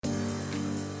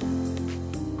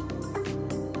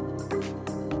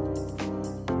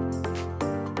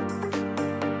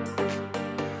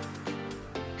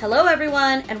Hello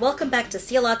everyone, and welcome back to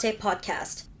Sia Latte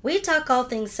Podcast. We talk all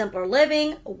things simpler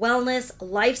living, wellness,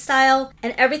 lifestyle,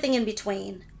 and everything in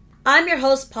between. I'm your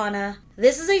host, Pana.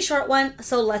 This is a short one,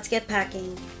 so let's get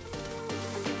packing.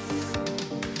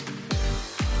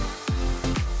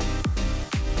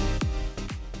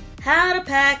 How to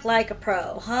pack like a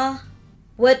pro, huh?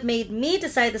 What made me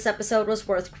decide this episode was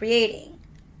worth creating?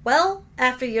 Well,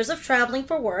 after years of traveling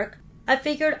for work, I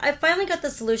figured I finally got the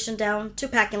solution down to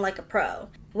packing like a pro,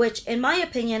 which in my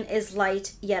opinion is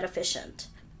light yet efficient.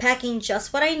 Packing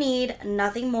just what I need,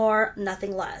 nothing more,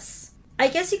 nothing less. I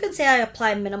guess you could say I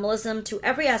apply minimalism to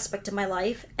every aspect of my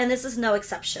life, and this is no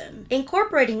exception,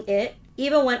 incorporating it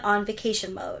even when on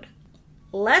vacation mode.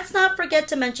 Let's not forget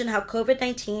to mention how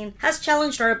COVID-19 has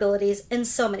challenged our abilities in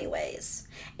so many ways,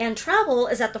 and travel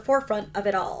is at the forefront of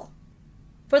it all.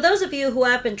 For those of you who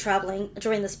have been traveling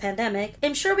during this pandemic,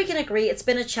 I'm sure we can agree it's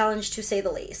been a challenge to say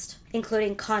the least,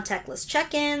 including contactless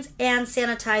check-ins and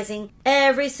sanitizing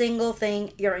every single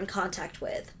thing you're in contact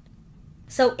with.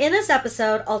 So in this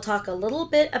episode, I'll talk a little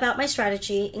bit about my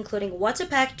strategy, including what to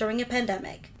pack during a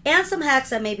pandemic, and some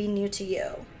hacks that may be new to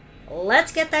you.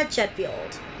 Let's get that jet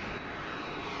fueled.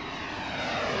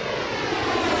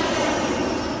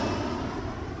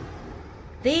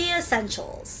 The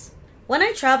essentials. When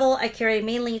I travel, I carry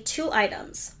mainly two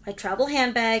items, my travel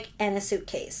handbag and a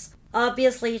suitcase.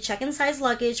 Obviously, check-in size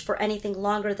luggage for anything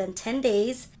longer than 10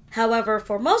 days. However,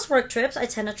 for most work trips, I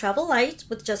tend to travel light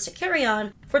with just a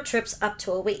carry-on for trips up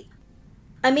to a week.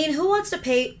 I mean, who wants to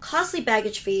pay costly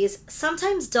baggage fees,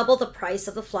 sometimes double the price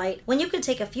of the flight, when you can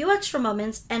take a few extra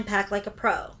moments and pack like a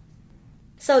pro?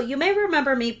 So you may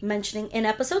remember me mentioning in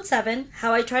episode 7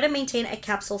 how I try to maintain a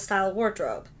capsule-style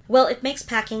wardrobe. Well, it makes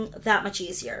packing that much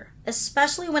easier,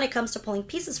 especially when it comes to pulling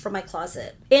pieces from my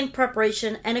closet, in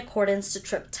preparation and accordance to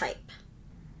trip type.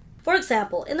 For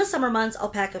example, in the summer months, I'll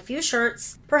pack a few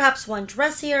shirts, perhaps one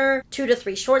dressier, 2 to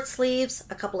 3 short sleeves,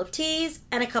 a couple of tees,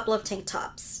 and a couple of tank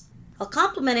tops. I'll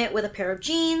complement it with a pair of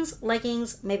jeans,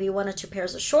 leggings, maybe 1 or 2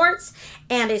 pairs of shorts,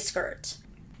 and a skirt.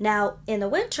 Now, in the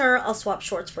winter, I'll swap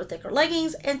shorts for thicker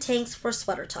leggings and tanks for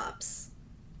sweater tops.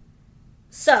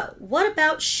 So, what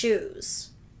about shoes?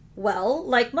 Well,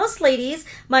 like most ladies,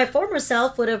 my former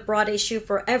self would have brought a shoe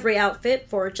for every outfit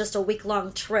for just a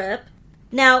week-long trip.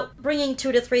 Now, bringing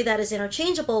 2 to 3 that is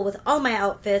interchangeable with all my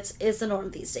outfits is the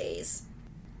norm these days.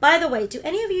 By the way, do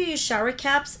any of you use shower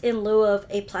caps in lieu of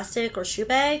a plastic or shoe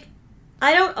bag?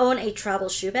 I don't own a travel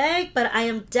shoe bag, but I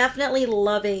am definitely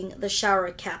loving the shower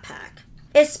cap hack,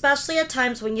 especially at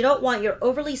times when you don't want your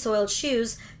overly soiled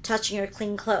shoes touching your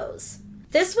clean clothes.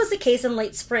 This was the case in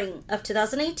late spring of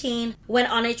 2018 when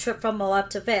on a trip from Moab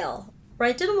to Vail, where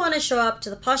I didn't want to show up to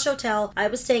the posh hotel I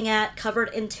was staying at covered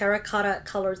in terracotta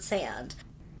colored sand.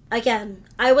 Again,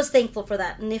 I was thankful for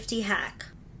that nifty hack.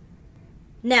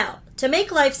 Now, to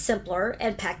make life simpler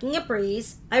and packing a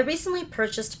breeze, I recently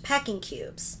purchased packing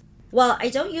cubes. While I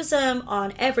don't use them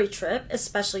on every trip,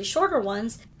 especially shorter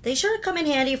ones, they sure come in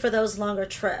handy for those longer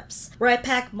trips, where I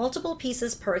pack multiple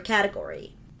pieces per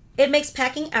category. It makes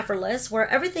packing effortless, where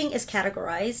everything is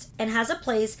categorized and has a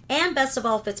place, and best of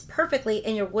all, fits perfectly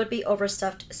in your would-be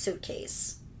overstuffed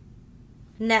suitcase.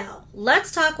 Now,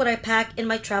 let's talk what I pack in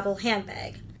my travel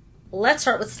handbag. Let's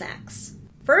start with snacks.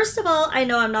 First of all, I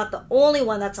know I'm not the only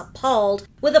one that's appalled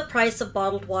with the price of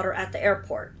bottled water at the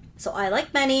airport, so I,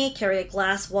 like many, carry a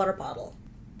glass water bottle.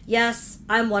 Yes,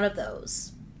 I'm one of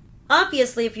those.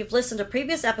 Obviously, if you've listened to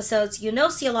previous episodes, you know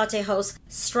Sia Latte hosts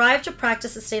strive to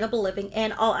practice sustainable living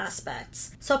in all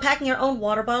aspects, so packing your own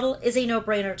water bottle is a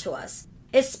no-brainer to us,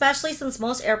 especially since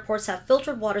most airports have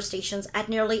filtered water stations at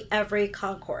nearly every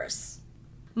concourse.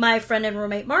 My friend and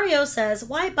roommate Mario says,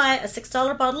 why buy a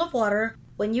 $6 bottle of water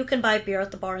when you can buy beer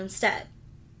at the bar instead?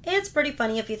 It's pretty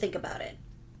funny if you think about it.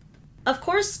 Of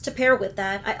course, to pair with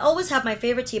that, I always have my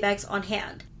favorite tea bags on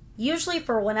hand, usually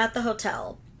for when at the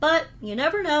hotel. But you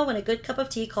never know when a good cup of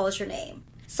tea calls your name,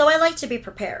 so I like to be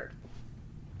prepared.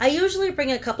 I usually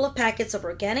bring a couple of packets of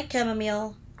organic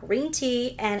chamomile, green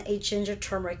tea, and a ginger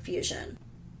turmeric fusion.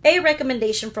 A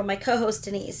recommendation from my co-host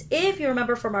Denise, if you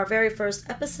remember from our very first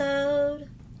episode.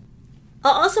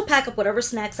 I'll also pack up whatever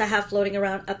snacks I have floating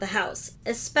around at the house,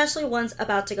 especially ones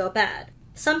about to go bad.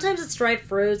 Sometimes it's dried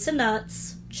fruits and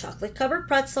nuts, chocolate-covered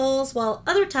pretzels, while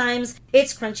other times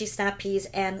it's crunchy snap peas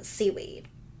and seaweed.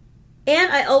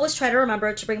 And I always try to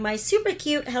remember to bring my super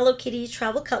cute Hello Kitty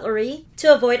travel cutlery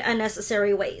to avoid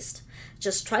unnecessary waste.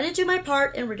 Just trying to do my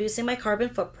part in reducing my carbon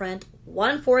footprint,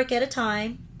 one fork at a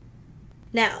time.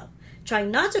 Now,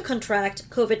 trying not to contract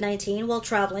COVID-19 while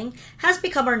traveling has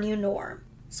become our new norm.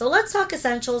 So let's talk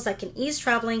essentials that can ease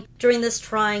traveling during this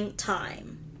trying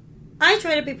time. I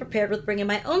try to be prepared with bringing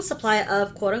my own supply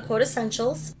of quote-unquote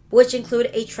essentials, which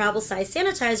include a travel-size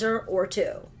sanitizer or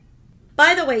two.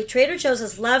 By the way, Trader Joe's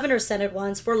has lavender-scented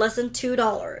ones for less than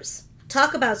 $2.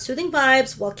 Talk about soothing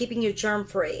vibes while keeping you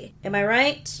germ-free. Am I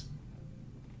right?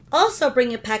 Also,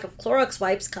 bringing a pack of Clorox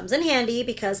wipes comes in handy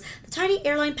because the tiny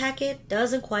airline packet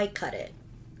doesn't quite cut it.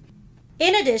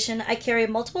 In addition, I carry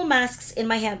multiple masks in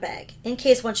my handbag in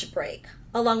case one should break,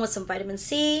 along with some vitamin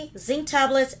C, zinc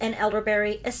tablets, and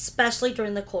elderberry, especially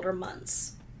during the colder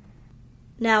months.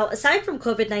 Now, aside from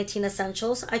COVID-19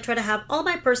 essentials, I try to have all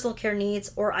my personal care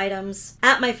needs or items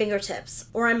at my fingertips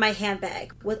or in my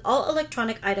handbag, with all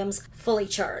electronic items fully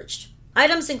charged.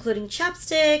 Items including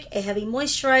chapstick, a heavy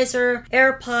moisturizer,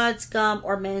 AirPods, gum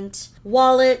or mint,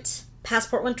 wallet,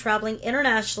 passport when traveling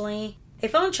internationally, a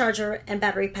phone charger and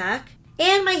battery pack,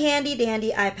 and my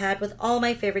handy-dandy iPad with all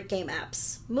my favorite game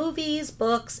apps, movies,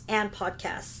 books, and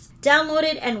podcasts,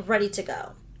 downloaded and ready to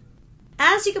go.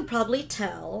 As you can probably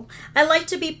tell, I like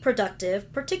to be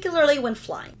productive, particularly when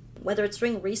flying, whether it's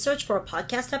doing research for a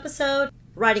podcast episode,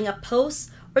 writing up posts,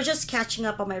 or just catching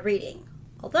up on my reading,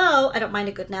 although I don't mind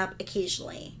a good nap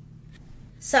occasionally.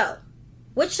 So,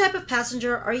 which type of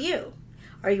passenger are you?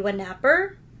 Are you a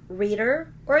napper,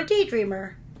 reader, or a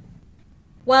daydreamer?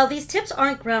 While these tips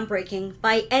aren't groundbreaking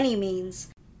by any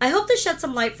means, I hope to shed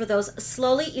some light for those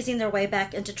slowly easing their way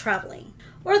back into traveling,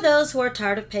 or those who are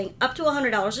tired of paying up to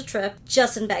 $100 a trip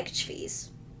just in baggage fees,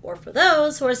 or for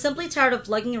those who are simply tired of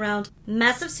lugging around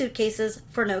massive suitcases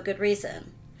for no good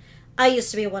reason. I used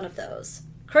to be one of those,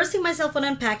 cursing myself when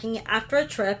unpacking after a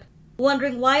trip,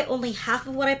 wondering why only half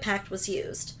of what I packed was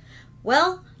used.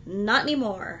 Well, not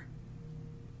anymore.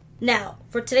 Now,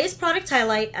 for today's product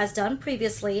highlight, as done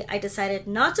previously, I decided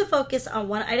not to focus on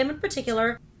one item in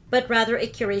particular, but rather a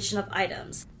curation of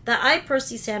items that I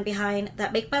personally stand behind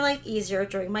that make my life easier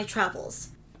during my travels.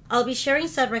 I'll be sharing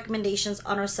said recommendations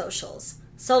on our socials,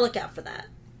 so look out for that.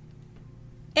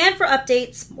 And for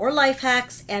updates, more life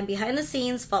hacks, and behind the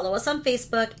scenes, follow us on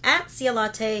Facebook at Cia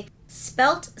Latte,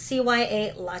 spelt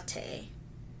CYA Latte.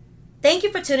 Thank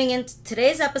you for tuning in to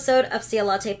today's episode of Cia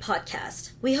Latte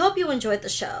Podcast. We hope you enjoyed the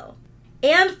show.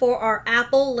 And for our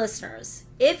Apple listeners,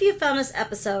 if you found this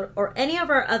episode or any of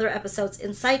our other episodes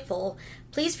insightful,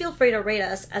 please feel free to rate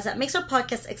us, as that makes our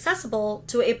podcast accessible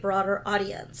to a broader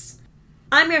audience.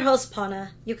 I'm your host,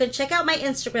 Pana. You can check out my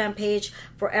Instagram page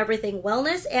for everything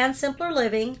wellness and simpler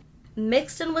living,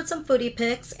 mixed in with some foodie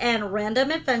pics and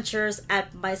random adventures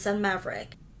at My Son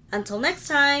Maverick. Until next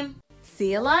time,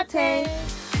 Cia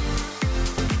Latte.